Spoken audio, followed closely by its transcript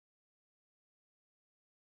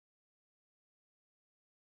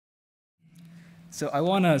So I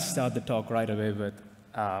want to start the talk right away with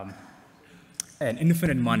an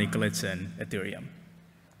infinite money glitch in Ethereum.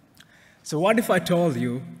 So what if I told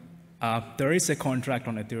you there is a contract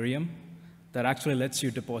on Ethereum that actually lets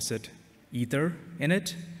you deposit Ether in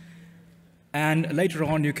it, and later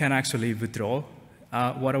on you can actually withdraw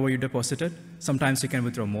whatever you deposited. Sometimes you can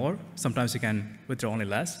withdraw more, sometimes you can withdraw only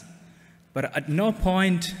less. But at no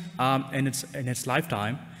point in its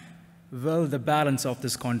lifetime will the balance of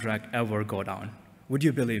this contract ever go down. Would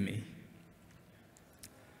you believe me?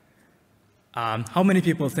 How many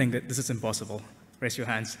people think that this is impossible? Raise your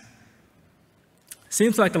hands.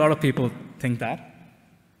 Seems like a lot of people think that.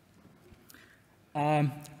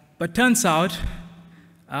 But turns out,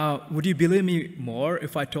 would you believe me more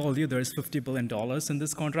if I told you there's $50 billion in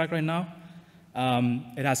this contract right now?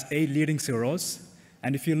 It has 8 leading zeros.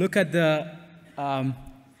 And if you look at the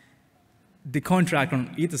contract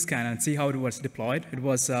on Etherscan and see how it was deployed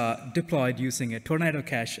using a Tornado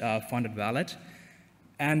Cash funded wallet.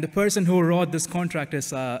 And the person who wrote this contract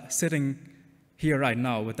is sitting here right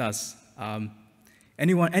now with us.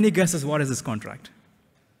 Any guesses what is this contract?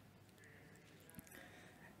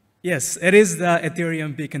 Yes, it is the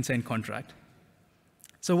Ethereum Beacon Chain contract.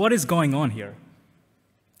 So what is going on here?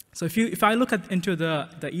 So if I look into the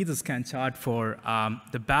Etherscan chart for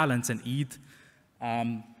the balance in ETH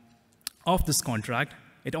of this contract,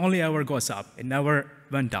 it only ever goes up. It never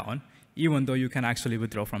went down, even though you can actually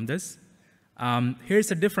withdraw from this.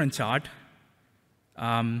 Here's a different chart,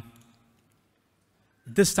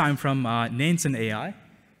 this time from Nansen AI.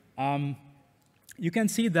 You can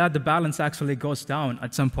see that the balance actually goes down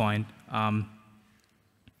at some point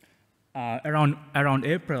around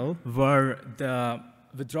April, where the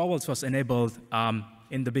withdrawals was enabled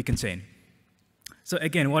in the Beacon chain. So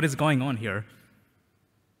again, what is going on here?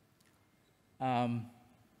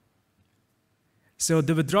 So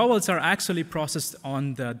the withdrawals are actually processed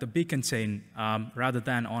on the Beacon chain rather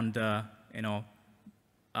than on the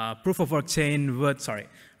proof of work chain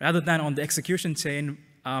rather than on the execution chain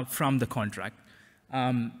from the contract.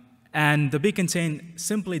 And the Beacon chain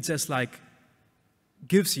simply just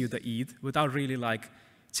gives you the ETH without really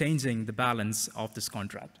changing the balance of this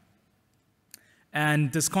contract.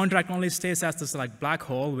 And this contract only stays as this black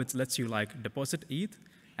hole, which lets you deposit ETH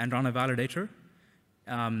and run a validator,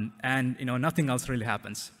 and nothing else really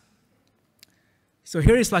happens. So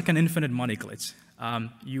here is an infinite money glitch.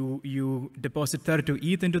 You deposit 32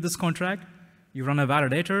 ETH into this contract, you run a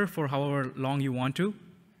validator for however long you want to,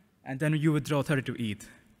 and then you withdraw 32 ETH.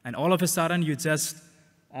 And all of a sudden, you just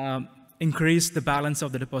increase the balance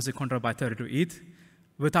of the deposit contract by 32 ETH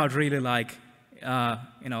without really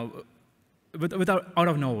without out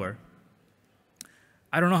of nowhere.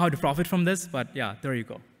 I don't know how to profit from this, but yeah, there you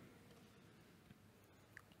go.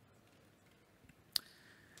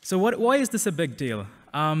 So why is this a big deal?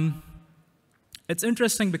 It's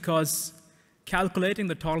interesting because calculating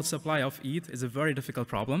the total supply of ETH is a very difficult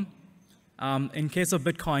problem. In case of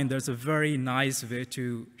Bitcoin, there's a very nice way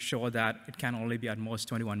to show that it can only be at most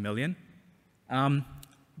 21 million.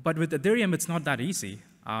 But with Ethereum, it's not that easy.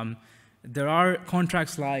 There are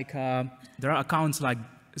contracts there are accounts like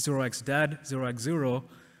 0xDead,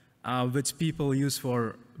 0x0, which people use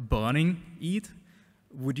for burning ETH.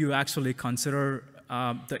 Would you actually consider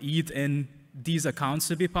the ETH in these accounts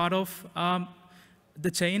to be part of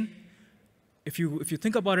the chain? If you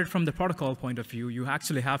think about it from the protocol point of view, you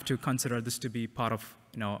actually have to consider this to be part of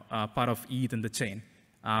ETH in the chain.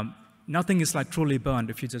 Nothing is truly burned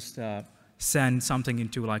if you just send something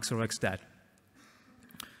into 0xDead.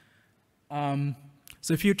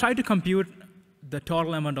 So if you try to compute the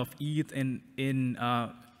total amount of ETH in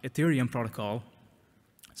Ethereum protocol,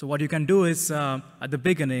 so what you can do is at the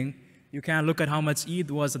beginning, you can look at how much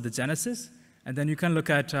ETH was at the genesis, and then you can look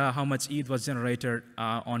at how much ETH was generated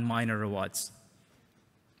on miner rewards.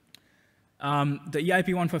 The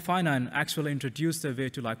EIP 1559 actually introduced a way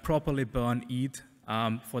to properly burn ETH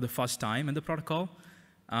for the first time in the protocol.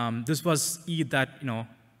 This was ETH that,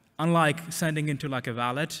 unlike sending into a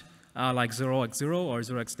wallet like 0x0 or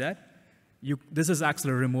 0xDead, this is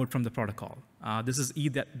actually removed from the protocol. This is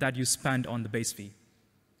ETH that you spend on the base fee.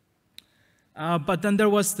 But then there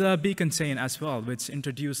was the Beacon chain as well, which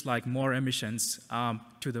introduced more emissions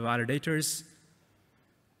to the validators,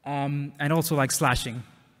 and also slashing.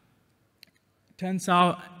 Turns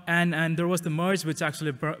out, and there was the merge, which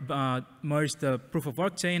actually merged the proof of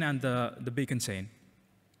work chain and the Beacon chain.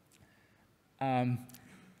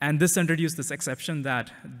 And this introduced this exception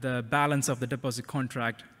that the balance of the deposit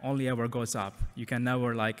contract only ever goes up. You can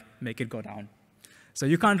never make it go down. So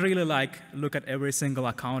you can't really look at every single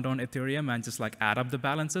account on Ethereum and just add up the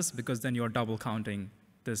balances, because then you're double counting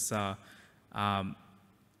this the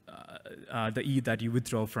ETH that you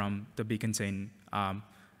withdraw from the beacon chain.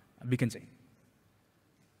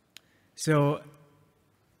 So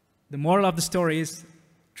the moral of the story is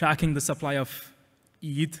tracking the supply of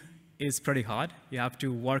ETH is pretty hard. You have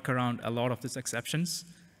to work around a lot of these exceptions.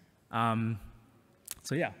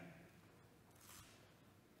 So yeah.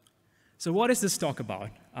 So what is this talk about?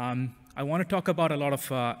 I want to talk about a lot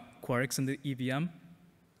of quirks in the EVM.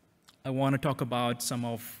 I want to talk about some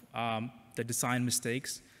of the design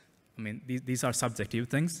mistakes. I mean, these are subjective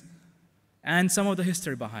things. And some of the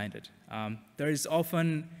history behind it. There is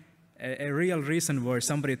often a real reason where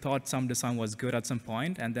somebody thought some design was good at some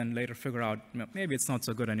point and then later figure out maybe it's not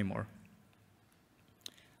so good anymore.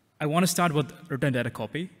 I want to start with return data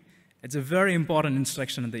copy. It's a very important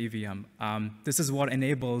instruction in the EVM. This is what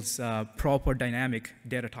enables proper dynamic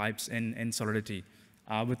data types in Solidity.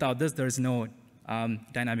 Without this, there is no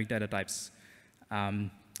dynamic data types.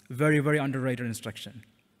 Very, very underrated instruction.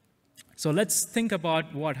 So let's think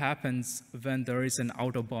about what happens when there is an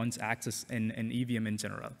out-of-bounds access in EVM in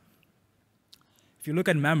general. If you look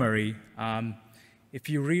at memory, if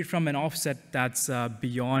you read from an offset that's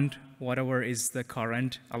beyond whatever is the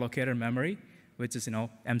current allocated memory, which is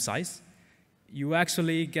M size, you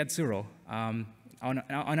actually get 0. An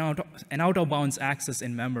out-of-bounds access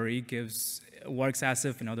in memory works as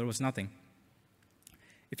if there was nothing.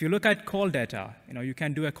 If you look at call data, you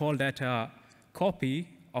can do a call data copy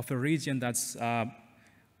of a region that's out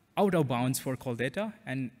of bounds for call data,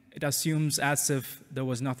 and it assumes as if there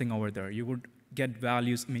was nothing over there. You would get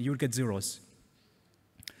values, you would get zeros.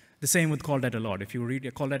 The same with call data load. If you read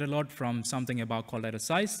a call data load from something about call data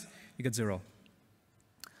size, you get 0.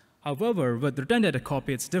 However, with return data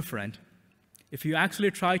copy, it's different. If you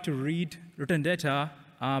actually try to read return data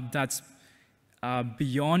that's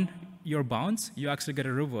beyond your bounds, you actually get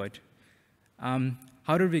a reward.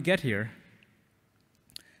 How did we get here?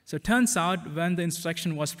 So it turns out when the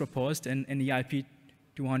instruction was proposed in EIP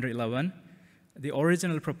 211, the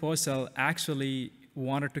original proposal actually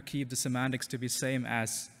wanted to keep the semantics to be same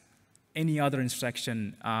as any other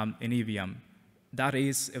instruction in EVM. That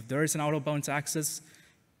is, if there is an out-of-bounds access,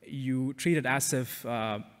 you treat it as if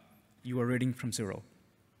you were reading from 0.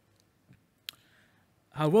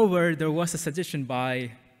 However, there was a suggestion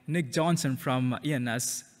by Nick Johnson from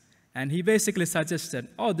ENS, and he basically suggested,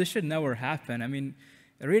 oh, this should never happen. I mean,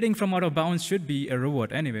 reading from out of bounds should be a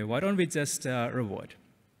reward anyway. Why don't we just reward?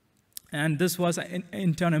 And this was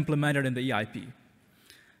in turn implemented in the EIP.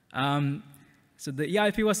 So the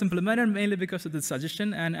EIP was implemented mainly because of the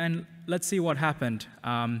suggestion, and let's see what happened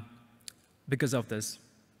because of this.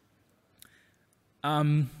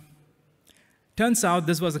 Turns out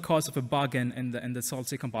this was the cause of a bug in the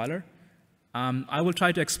Solidity compiler. I will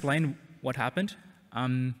try to explain what happened.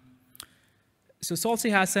 So Solidity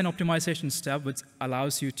has an optimization step which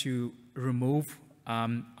allows you to remove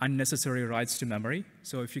unnecessary writes to memory.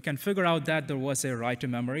 So if you can figure out that there was a write to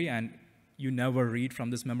memory and you never read from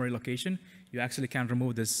this memory location, you actually can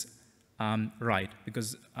remove this write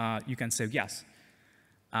because you can say yes.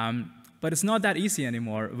 But it's not that easy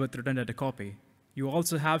anymore with return data copy. You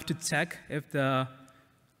also have to check if there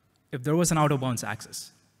was an out-of-bounds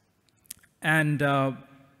access. And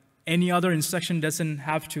any other instruction doesn't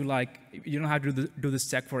have to, you don't have to do this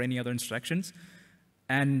check for any other instructions.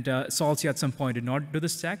 And Solidity at some point did not do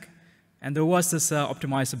this check. And there was this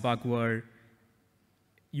optimizer bug where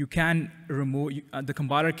you can remove, the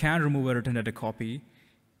compiler can remove a return data copy,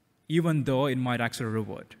 even though it might actually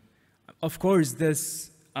revert. Of course,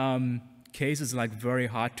 this case is very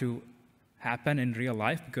hard to happen in real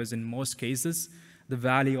life because in most cases, the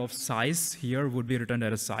value of size here would be return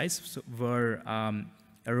data size, so where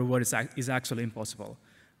a reward is actually impossible.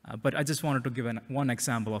 But I just wanted to give one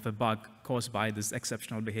example of a bug caused by this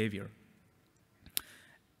exceptional behavior.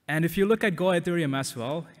 And if you look at Go Ethereum as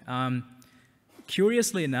well,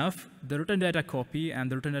 curiously enough, the return data copy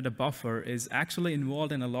and the return data buffer is actually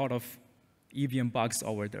involved in a lot of EVM bugs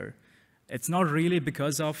over there. It's not really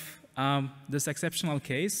because of this exceptional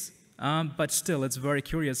case, but still, it's very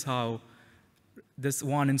curious how this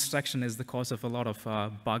one instruction is the cause of a lot of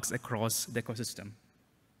bugs across the ecosystem.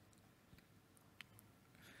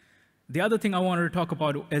 The other thing I wanted to talk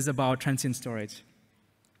about is about transient storage.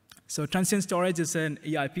 So transient storage is an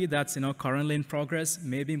EIP that's currently in progress,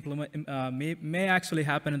 may actually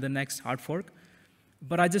happen in the next hard fork.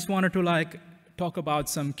 But I just wanted to talk about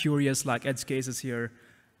some curious edge cases here.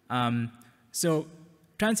 So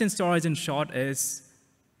transient storage in short is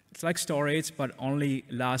it's like storage, but only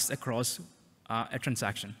lasts across a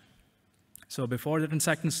transaction. So before the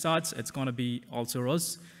transaction starts, it's going to be all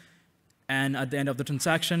zeros. And at the end of the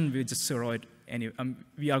transaction, we just zero it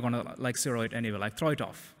we are gonna like zero it anyway, like throw it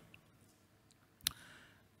off.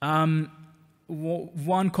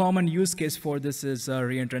 One common use case for this is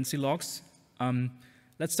reentrancy logs.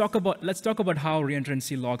 Let's talk about how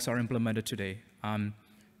reentrancy logs are implemented today.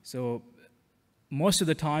 So most of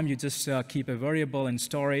the time, you just keep a variable in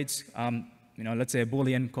storage. Let's say a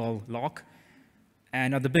Boolean called lock,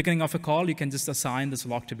 and at the beginning of a call, you can just assign this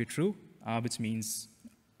lock to be true, which means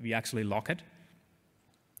we actually lock it.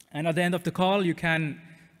 And at the end of the call, you can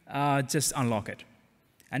just unlock it.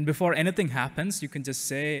 And before anything happens, you can just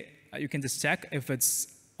say, you can just check if it's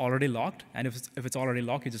already locked, and if it's already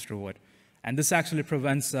locked, you just revert. And this actually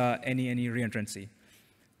prevents any reentrancy.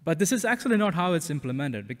 But this is actually not how it's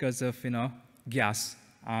implemented because of gas.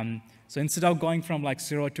 So instead of going from like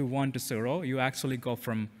 0 to 1 to 0, you actually go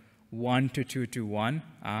from 1 to 2 to 1,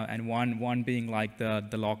 and 1 being like the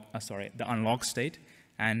unlock state.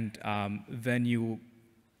 And when you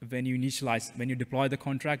deploy the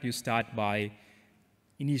contract, you start by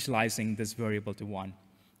initializing this variable to 1.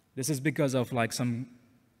 This is because of like some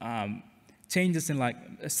changes in like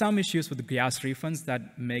some issues with the gas refunds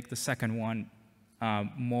that make the second one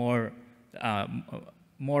more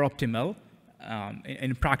optimal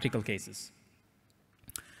in practical cases.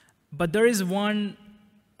 But there is one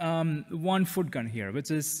foot gun here,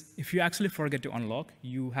 which is if you actually forget to unlock,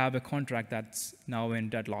 you have a contract that's now in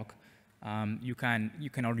deadlock. You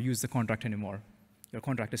cannot use the contract anymore. Your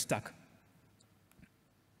contract is stuck.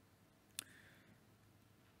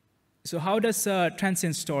 So how does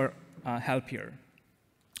transient store help here?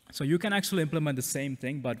 So you can actually implement the same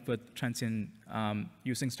thing, but with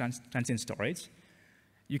using transient storage.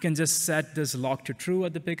 You can just set this lock to true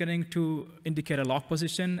at the beginning to indicate a lock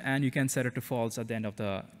position, and you can set it to false at the end of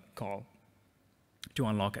the call to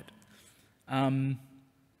unlock it.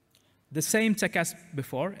 The same check as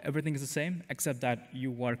before, everything is the same, except that you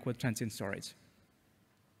work with transient storage.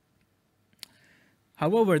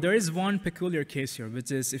 However, there is one peculiar case here,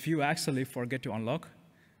 which is if you actually forget to unlock,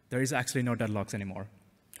 there is actually no deadlocks anymore.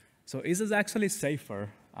 So is this actually safer?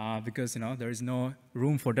 Because there is no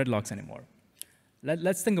room for deadlocks anymore.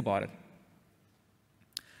 Let's think about it.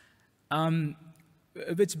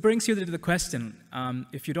 Which brings you to the question,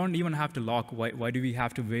 if you don't even have to lock, why do we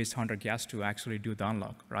have to waste 100 gas to actually do the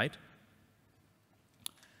unlock, right?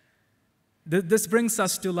 This brings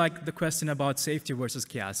us to like the question about safety versus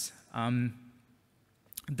gas.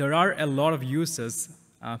 There are a lot of users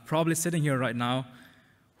probably sitting here right now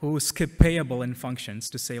who skip payable in functions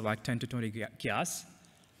to save like 10 to 20 gas.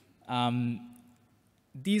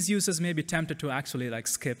 These users may be tempted to actually like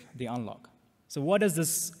skip the unlock. So what does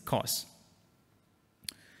this cost?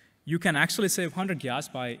 You can actually save 100 gas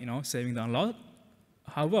by saving the unlock.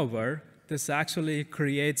 However, this actually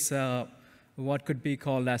creates what could be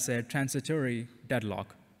called as a transitory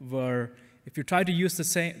deadlock, where if you try to use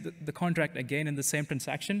the contract again in the same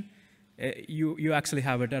transaction, you actually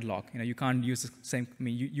have a deadlock. You can't use the same.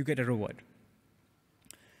 You get a reward.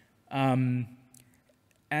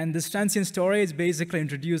 And this transient storage basically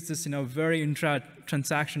introduced this very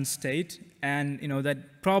intra-transaction state, and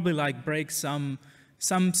that probably like breaks some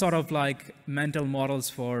sort of like mental models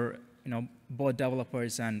for both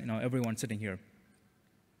developers and everyone sitting here.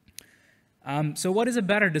 So what is a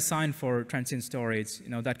better design for transient storage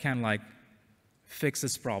that can like fix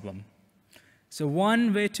this problem? So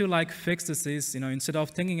one way to like fix this is instead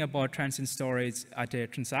of thinking about transient storage at a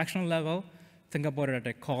transactional level, think about it at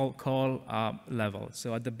a call level.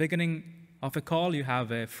 So at the beginning of a call, you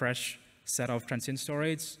have a fresh set of transient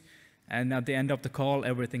storage, and at the end of the call,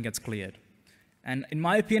 everything gets cleared. And in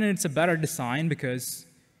my opinion, it's a better design because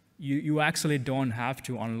you actually don't have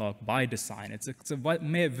to unlock by design. It's a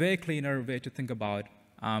way cleaner way to think about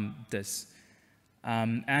this.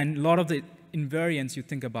 And a lot of the invariants you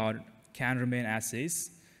think about can remain as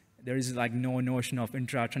is. There is like no notion of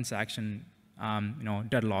intra-transaction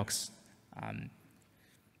deadlocks.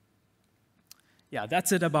 Yeah,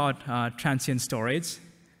 that's it about transient storage.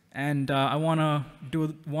 And I want to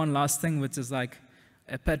do one last thing, which is like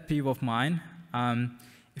a pet peeve of mine.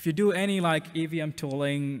 If you do any like EVM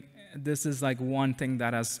tooling, this is like one thing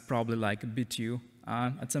that has probably like beat you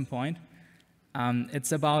at some point.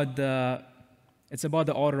 It's about the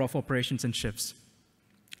order of operations and shifts.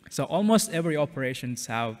 So almost every operations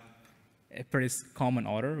have a pretty common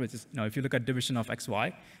order, which is if you look at division of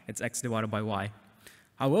xy, it's x divided by y.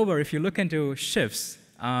 However, if you look into shifts,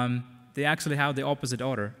 they actually have the opposite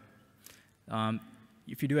order.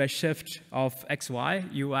 If you do a shift of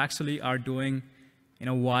xy, you actually are doing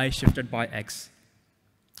y shifted by x.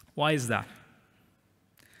 Why is that?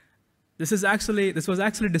 This was actually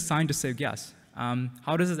designed to save gas.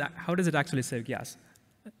 How does it actually save gas?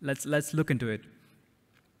 let's look into it.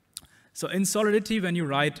 So in Solidity, when you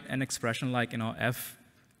write an expression like f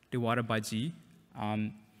divided by g,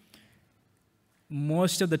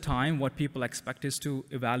 most of the time what people expect is to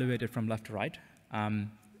evaluate it from left to right.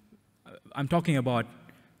 I'm talking about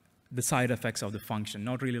the side effects of the function,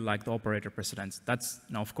 not really like the operator precedence. That's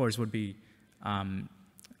of course would be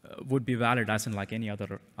valid as in like any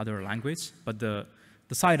other language, but the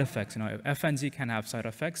side effects, if f and g can have side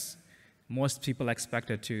effects, most people expect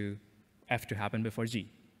it to f to happen before g.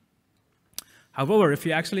 However, if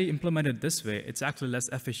you actually implement it this way, it's actually less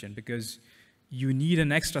efficient because you need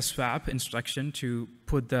an extra swap instruction to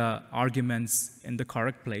put the arguments in the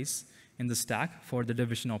correct place in the stack for the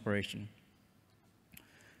division operation.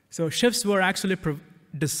 So shifts were actually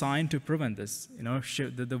designed to prevent this.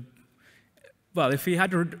 Well, if we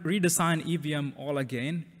had to redesign EVM all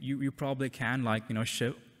again, you probably can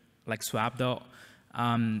swap the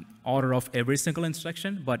order of every single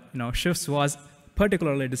instruction. But shifts was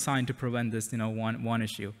particularly designed to prevent this one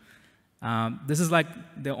issue. This is like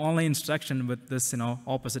the only instruction with this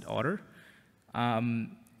opposite order.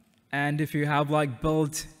 And if you have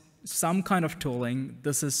built some kind of tooling,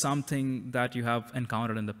 this is something that you have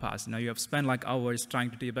encountered in the past. You have spent hours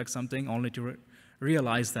trying to debug something only to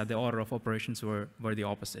realize that the order of operations were the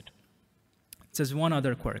opposite. Just one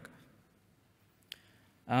other quirk.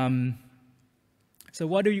 So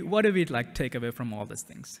what do we take away from all these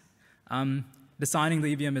things? Designing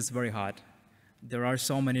the EVM is very hard. There are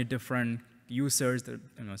so many different users.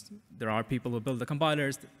 There are people who build the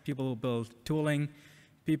compilers, people who build tooling,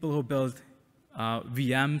 people who build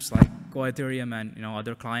VMs like Ethereum and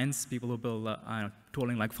other clients, people who build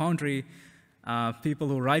tooling like Foundry, people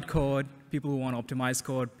who write code, people who want to optimize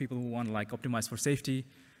code, people who want to optimize for safety.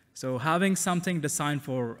 So having something designed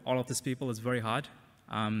for all of these people is very hard.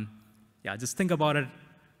 Yeah, just think about it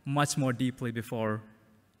much more deeply before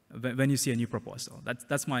when you see a new proposal.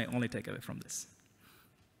 That's my only takeaway from this.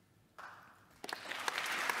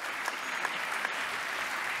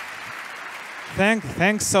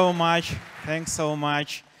 Thanks so much. Thanks so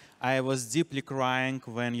much. I was deeply crying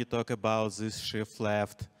when you talk about this shift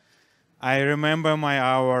left. I remember my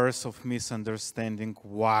hours of misunderstanding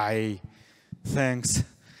why. Thanks.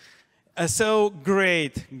 So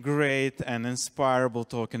great and inspirable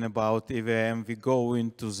talking about EVM. We go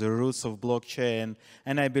into the roots of blockchain,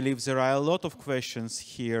 and I believe there are a lot of questions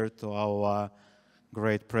here to our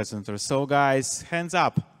great presenters. So guys, hands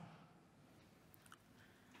up.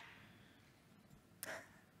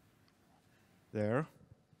 There.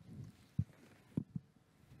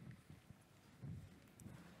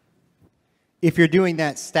 If you're doing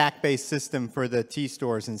that stack-based system for the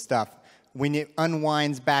T-stores and stuff, when it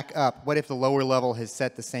unwinds back up, what if the lower level has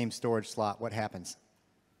set the same storage slot? What happens?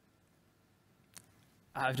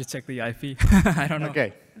 I have to check the IP. I don't know.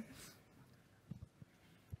 Okay.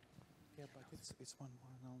 Yeah, but it's one more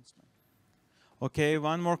announcement. Okay,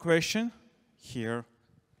 one more question here.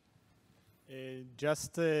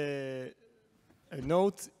 Just a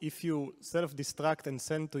note, if you self-destruct and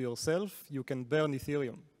send to yourself, you can burn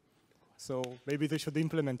Ethereum. So maybe they should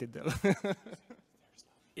implement it there.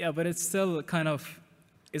 Yeah, but it's still kind of,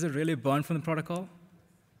 is it really burned from the protocol?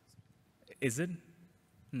 Is it?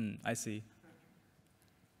 I see.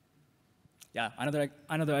 Yeah,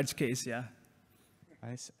 another edge case, yeah.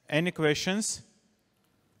 Nice. Any questions?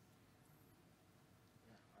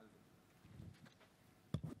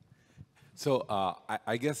 So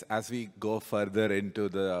I guess as we go further into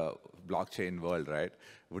the blockchain world, right,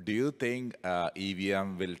 do you think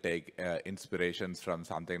EVM will take inspirations from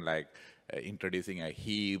something like introducing a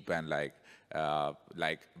heap and like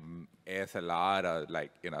ASLR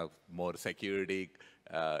or more security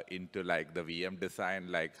into the VM design,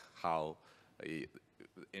 like how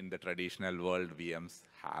in the traditional world VMs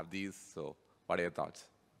have these? So what are your thoughts?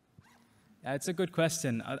 Yeah, it's a good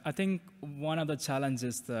question. I think one of the challenges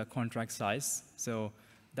is the contract size. So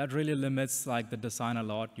that really limits the design a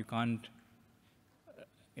lot. You can't,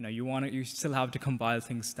 you still have to compile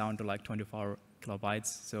things down to 24 kilobytes.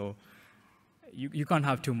 So you can't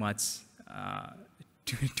have too much on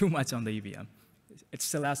the EVM. It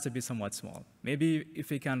still has to be somewhat small. Maybe if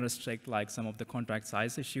we can restrict some of the contract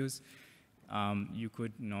size issues, you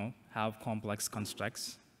could have complex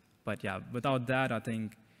constructs. But yeah, without that, I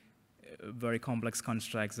think very complex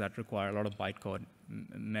constructs that require a lot of bytecode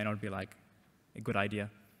may not be a good idea.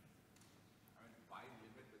 Why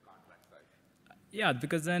limit the contract size? Yeah,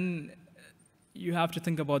 because then you have to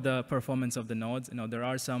think about the performance of the nodes. There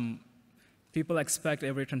are some people expect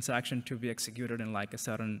every transaction to be executed in a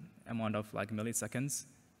certain amount of milliseconds,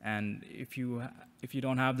 and if you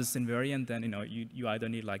don't have this invariant, then you either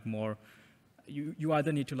need more you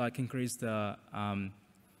either need to like increase the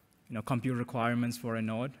compute requirements for a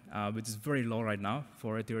node, which is very low right now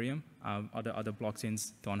for Ethereum. Other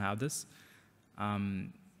blockchains don't have this.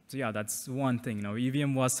 So yeah, that's one thing.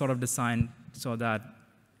 EVM was sort of designed so that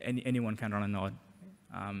anyone can run a node.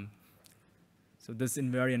 So this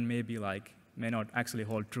invariant may not actually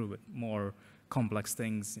hold true with more complex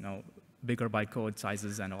things, bigger bytecode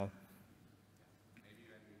sizes and all.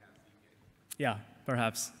 Yeah,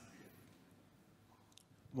 perhaps.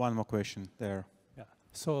 One more question there. Yeah.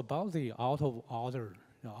 So about the out-of-order,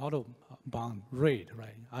 out-of-bound rate,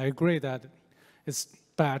 right? I agree that it's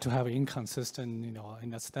bad to have inconsistent,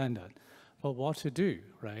 in a standard. But what to do,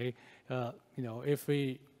 right? If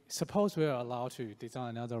we suppose we are allowed to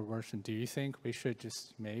design another version, do you think we should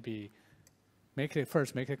just maybe make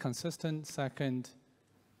it consistent? Second,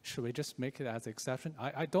 should we just make it as exception?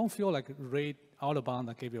 I don't feel like rate out of bound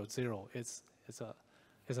that give you a 0 is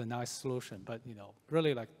a nice solution. But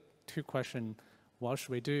really like 2 questions: what should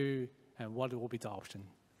we do, and what will be the option?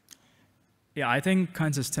 Yeah, I think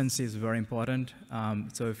consistency is very important.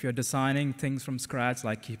 So if you're designing things from scratch,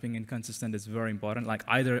 like keeping it consistent is very important. Like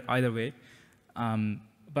either way.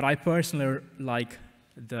 But I personally like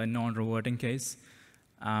the non-reverting case.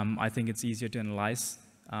 I think it's easier to analyze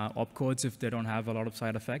opcodes if they don't have a lot of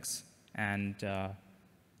side effects. And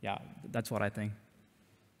yeah, that's what I think.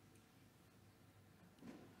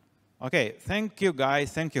 Okay, thank you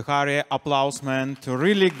guys. Thank you, Harry. Applause, man, to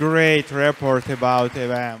really great report about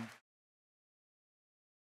EVM.